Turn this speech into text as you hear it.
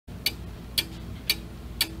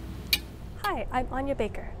Hi, I'm Anya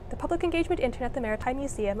Baker, the Public Engagement Intern at the Maritime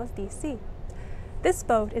Museum of BC. This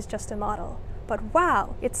boat is just a model, but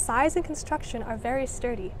wow, its size and construction are very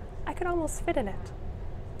sturdy. I could almost fit in it.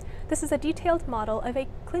 This is a detailed model of a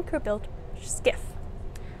clinker-built skiff.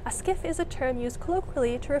 A skiff is a term used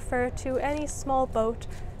colloquially to refer to any small boat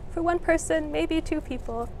for one person, maybe two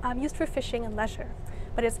people, used for fishing and leisure.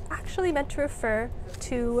 But it's actually meant to refer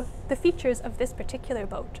to the features of this particular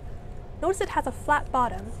boat. Notice it has a flat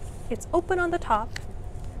bottom, it's open on the top,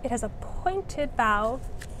 it has a pointed bow,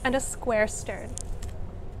 and a square stern.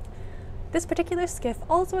 This particular skiff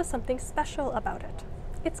also has something special about it.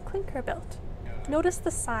 It's clinker built. Notice the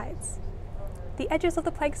sides. The edges of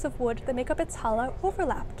the planks of wood that make up its hull are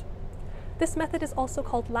overlapped. This method is also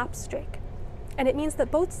called lapstrake, and it means that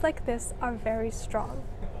boats like this are very strong.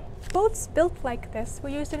 Boats built like this were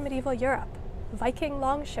used in medieval Europe. Viking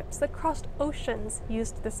longships that crossed oceans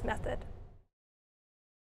used this method.